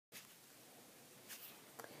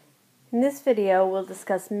In this video, we'll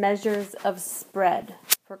discuss measures of spread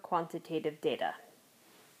for quantitative data.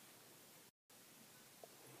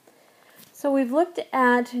 So we've looked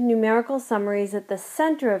at numerical summaries at the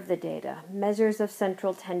center of the data, measures of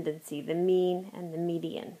central tendency, the mean and the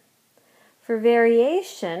median. For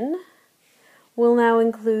variation, we'll now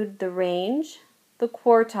include the range, the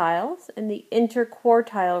quartiles and the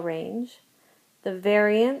interquartile range, the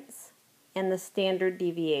variance, and the standard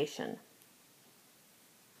deviation.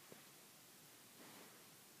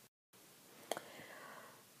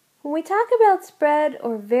 When we talk about spread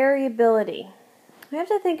or variability, we have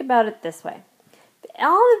to think about it this way. If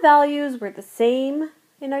all the values were the same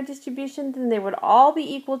in our distribution, then they would all be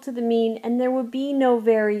equal to the mean and there would be no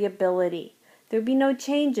variability. There would be no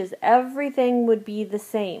changes. Everything would be the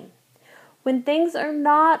same. When things are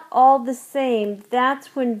not all the same,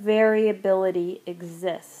 that's when variability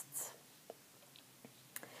exists.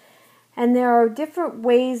 And there are different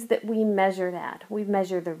ways that we measure that. We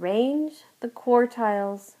measure the range, the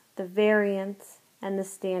quartiles, the variance, and the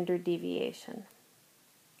standard deviation.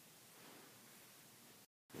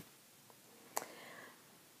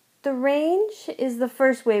 The range is the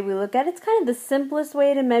first way we look at it. It's kind of the simplest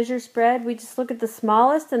way to measure spread. We just look at the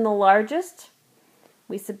smallest and the largest.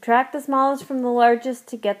 We subtract the smallest from the largest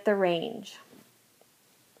to get the range.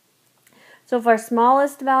 So if our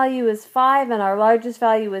smallest value is 5 and our largest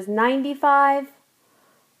value is 95,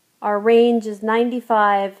 our range is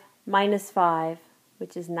 95 minus 5,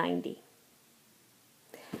 which is 90.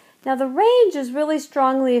 Now the range is really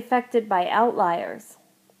strongly affected by outliers.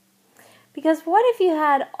 Because what if you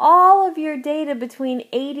had all of your data between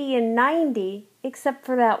 80 and 90 except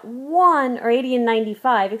for that one, or 80 and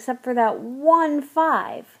 95, except for that one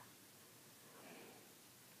 5?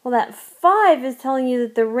 Well, that 5 is telling you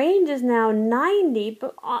that the range is now 90,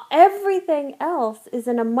 but everything else is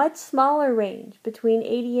in a much smaller range between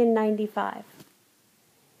 80 and 95.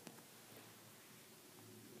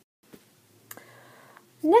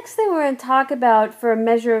 Next thing we're going to talk about for a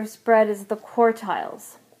measure of spread is the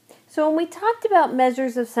quartiles. So when we talked about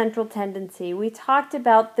measures of central tendency, we talked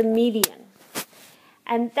about the median.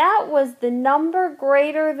 And that was the number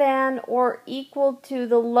greater than or equal to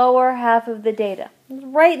the lower half of the data.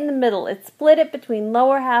 Right in the middle. It split it between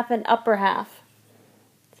lower half and upper half.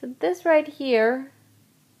 So this right here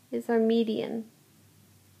is our median.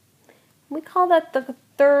 We call that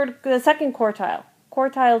the second quartile,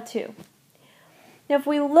 quartile 2. Now if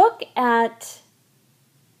we look at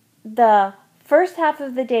the first half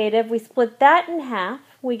of the data, if we split that in half,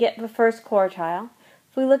 we get the first quartile.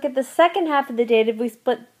 If we look at the second half of the data, if we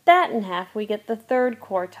split that in half, we get the third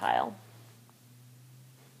quartile.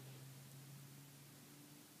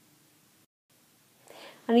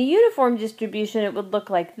 On a uniform distribution, it would look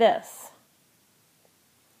like this.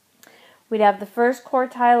 We'd have the first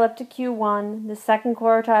quartile up to Q1, the second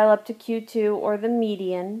quartile up to Q2, or the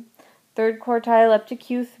median, third quartile up to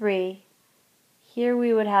Q3. Here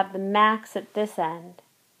we would have the max at this end,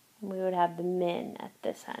 and we would have the min at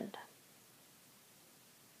this end.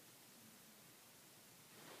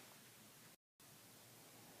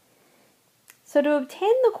 So to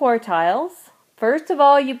obtain the quartiles, first of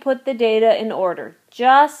all, you put the data in order,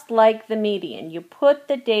 just like the median. You put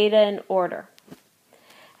the data in order.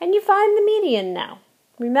 And you find the median now.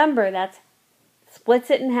 Remember, that splits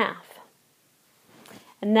it in half.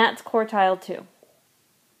 And that's quartile 2.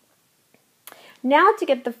 Now to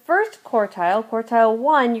get the first quartile, quartile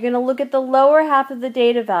 1, you're going to look at the lower half of the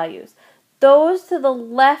data values. Those to the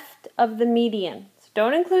left of the median. So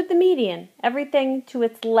don't include the median, everything to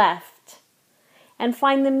its left. And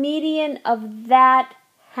find the median of that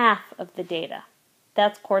half of the data.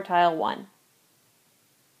 That's quartile 1.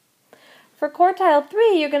 For quartile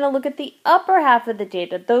 3, you're going to look at the upper half of the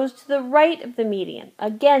data, those to the right of the median.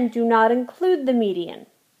 Again, do not include the median.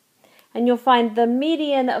 And you'll find the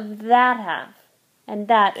median of that half. And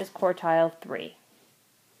that is quartile 3.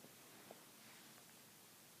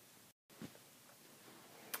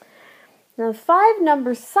 Now, the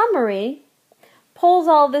 5-number summary pulls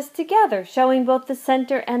all this together, showing both the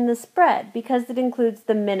center and the spread, because it includes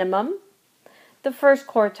the minimum, the first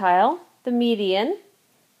quartile, the median,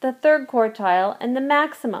 the third quartile, and the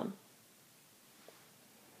maximum.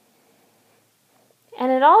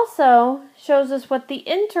 And it also shows us what the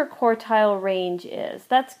interquartile range is.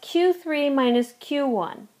 That's Q3 minus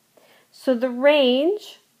Q1. So the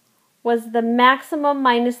range was the maximum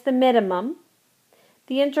minus the minimum.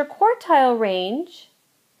 The interquartile range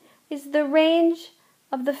is the range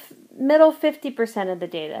of the middle 50% of the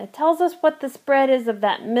data. It tells us what the spread is of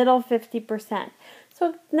that middle 50%.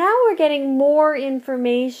 So now we're getting more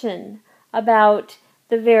information about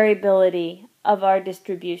the variability of our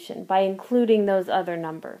distribution by including those other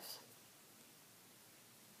numbers.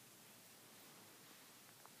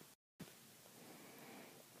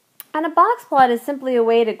 And a box plot is simply a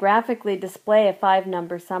way to graphically display a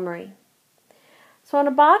 5-number summary. So on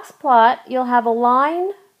a box plot, you'll have a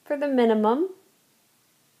line for the minimum,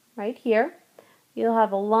 right here. You'll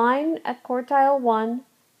have a line at quartile 1.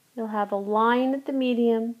 You'll have a line at the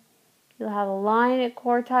median. You'll have a line at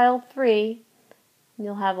quartile 3. And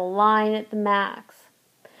you'll have a line at the max.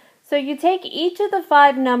 So you take each of the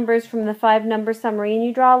 5 numbers from the 5-number summary and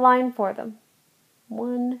you draw a line for them.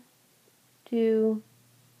 1, 2,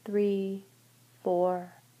 3,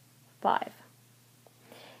 4, 5.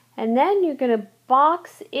 And then you're going to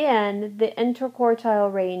box in the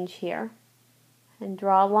interquartile range here and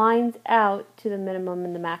draw lines out to the minimum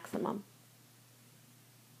and the maximum.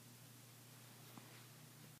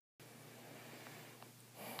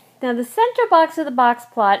 Now the center box of the box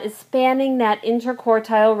plot is spanning that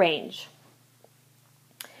interquartile range.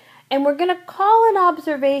 And we're going to call an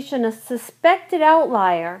observation a suspected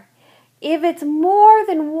outlier if it's more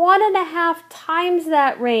than 1.5 times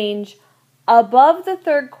that range above the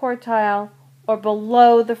 3rd quartile or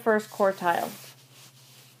below the 1st quartile.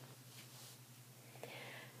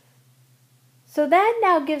 So that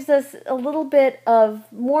now gives us a little bit of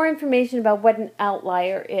more information about what an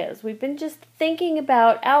outlier is. We've been just thinking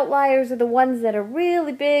about outliers are the ones that are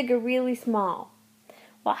really big or really small.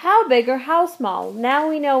 Well, how big or how small? Now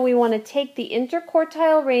we know we want to take the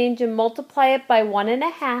interquartile range and multiply it by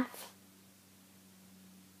 1.5.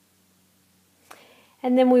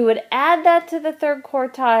 And then we would add that to the 3rd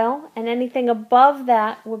quartile, and anything above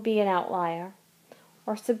that would be an outlier.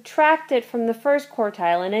 Or subtract it from the 1st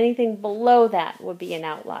quartile, and anything below that would be an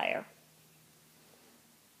outlier.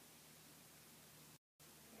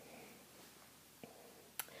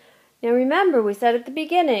 Now remember, we said at the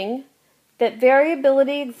beginning that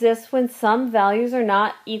variability exists when some values are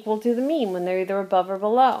not equal to the mean, when they're either above or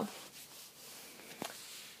below.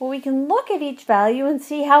 Well, we can look at each value and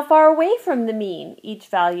see how far away from the mean each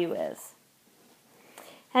value is.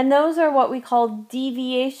 And those are what we call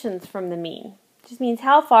deviations from the mean. It just means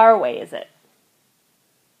how far away is it.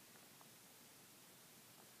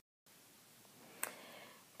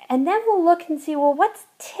 And then we'll look and see, well, what's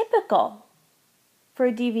typical for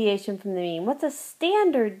a deviation from the mean? What's a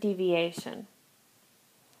standard deviation?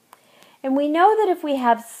 And we know that if we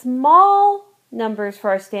have small numbers for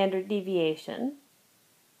our standard deviation,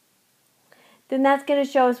 then that's going to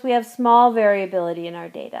show us we have small variability in our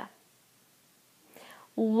data.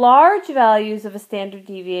 Large values of a standard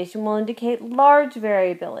deviation will indicate large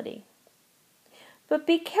variability. But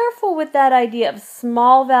be careful with that idea of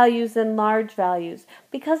small values and large values,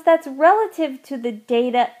 because that's relative to the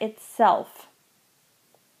data itself.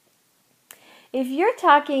 If you're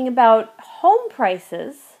talking about home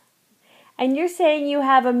prices, and you're saying you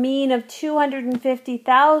have a mean of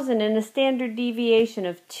 250,000 and a standard deviation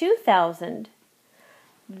of 2,000,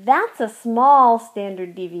 that's a small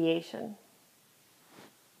standard deviation.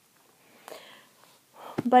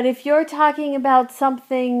 But if you're talking about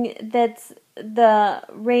something that's the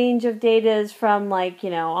range of data is from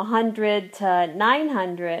 100 to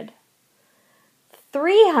 900,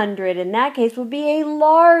 300 in that case would be a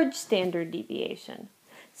large standard deviation.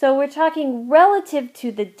 So we're talking relative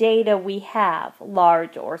to the data we have,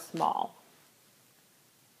 large or small.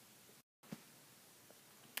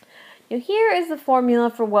 Now here is the formula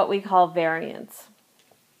for what we call variance.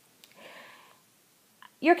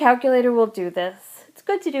 Your calculator will do this. It's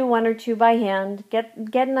good to do 1 or 2 by hand, get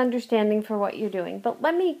an understanding for what you're doing. But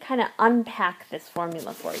let me kind of unpack this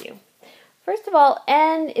formula for you. First of all,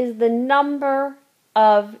 n is the number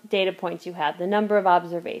of data points you have, the number of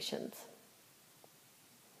observations.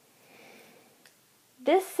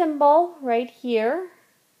 This symbol right here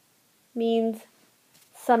means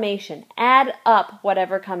summation. Add up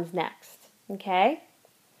whatever comes next. Okay?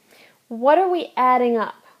 What are we adding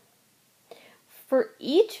up? For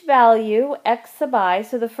each value, x sub I,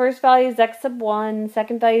 so the first value is x sub 1,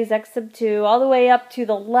 second value is x sub 2, all the way up to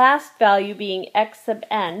the last value being x sub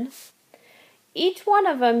n, each one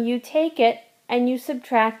of them you take it and you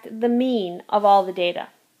subtract the mean of all the data.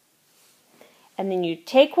 And then you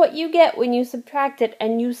take what you get when you subtract it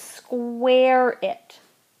and you square it.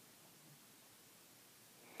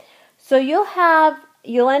 So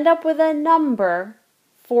you'll end up with a number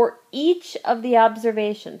for each of the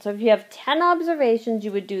observations. So if you have 10 observations,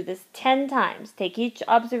 you would do this 10 times. Take each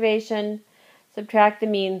observation, subtract the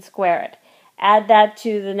mean, square it. Add that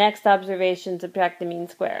to the next observation, subtract the mean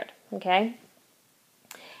squared. Okay?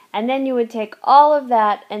 And then you would take all of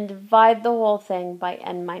that and divide the whole thing by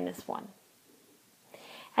n minus 1.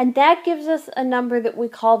 And that gives us a number that we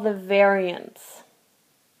call the variance.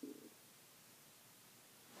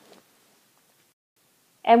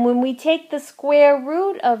 And when we take the square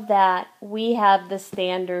root of that, we have the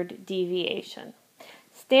standard deviation.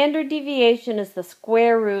 Standard deviation is the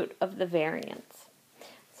square root of the variance.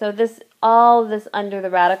 So all of this under the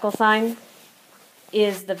radical sign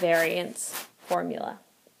is the variance formula.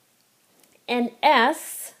 And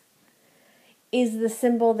S is the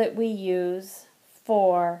symbol that we use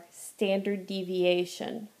for standard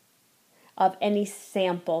deviation of any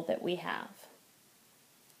sample that we have.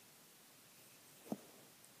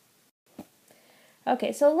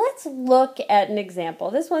 Okay, so let's look at an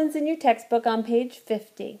example. This one's in your textbook on page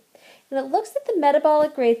 50. And it looks at the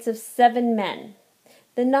metabolic rates of 7 men.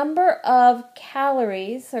 The number of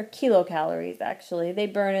calories, or kilocalories actually, they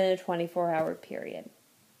burn in a 24-hour period.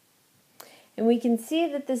 And we can see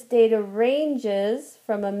that this data ranges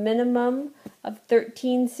from a minimum of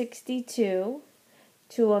 1362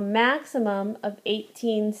 to a maximum of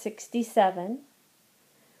 1867.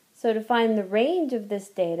 So to find the range of this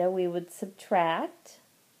data, we would subtract.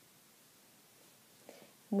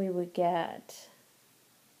 We would get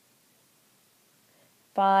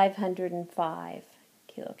 505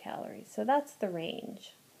 kilocalories. So that's the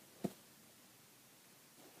range.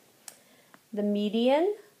 The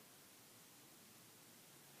median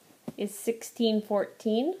is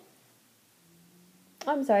 1614.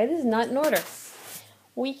 I'm sorry, this is not in order.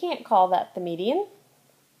 We can't call that the median.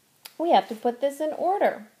 We have to put this in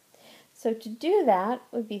order. So to do that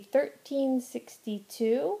would be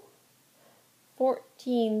 1362,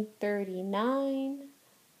 1439,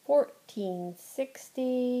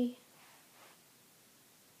 1460,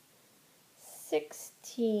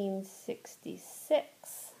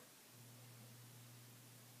 1666,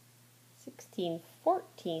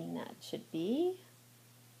 1614 that should be.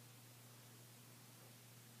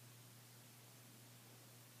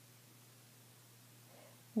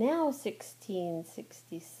 Now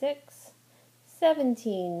 1666,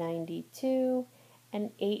 1792,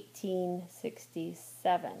 and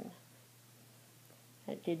 1867.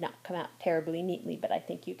 It did not come out terribly neatly, but I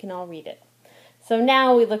think you can all read it. So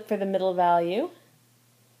now we look for the middle value.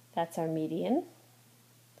 That's our median.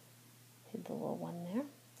 Hit the little one there.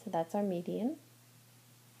 So that's our median.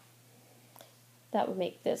 That would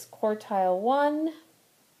make this quartile 1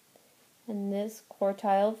 and this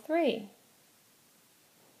quartile 3.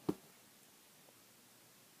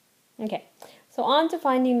 Okay, so on to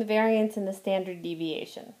finding the variance and the standard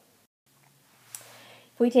deviation.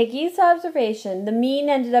 If we take each observation, the mean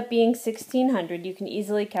ended up being 1600. You can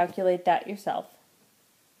easily calculate that yourself.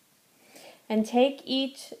 And take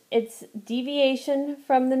its deviation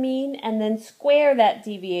from the mean and then square that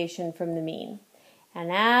deviation from the mean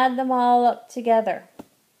and add them all up together.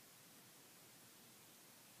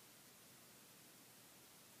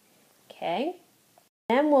 Okay,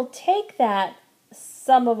 then we'll take that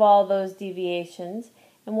sum of all those deviations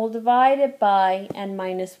and we'll divide it by n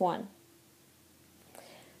minus 1.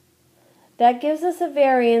 That gives us a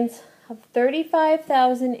variance of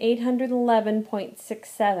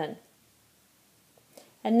 35,811.67.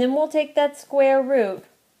 And then we'll take that square root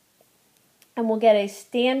and we'll get a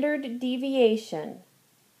standard deviation,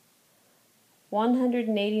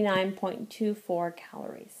 189.24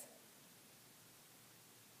 calories.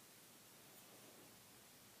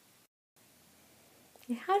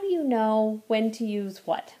 How do you know when to use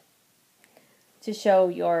what to show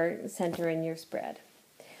your center in your spread?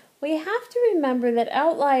 Well, you have to remember that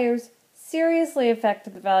outliers seriously affect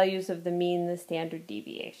the values of the mean and the standard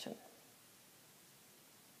deviation.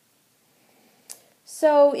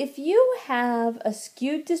 So if you have a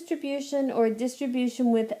skewed distribution or a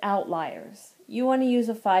distribution with outliers, you want to use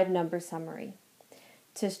a 5-number summary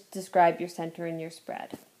to describe your center in your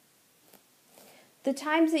spread. The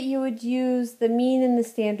times that you would use the mean and the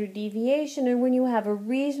standard deviation are when you have a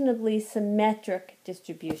reasonably symmetric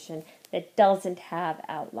distribution that doesn't have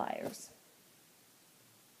outliers.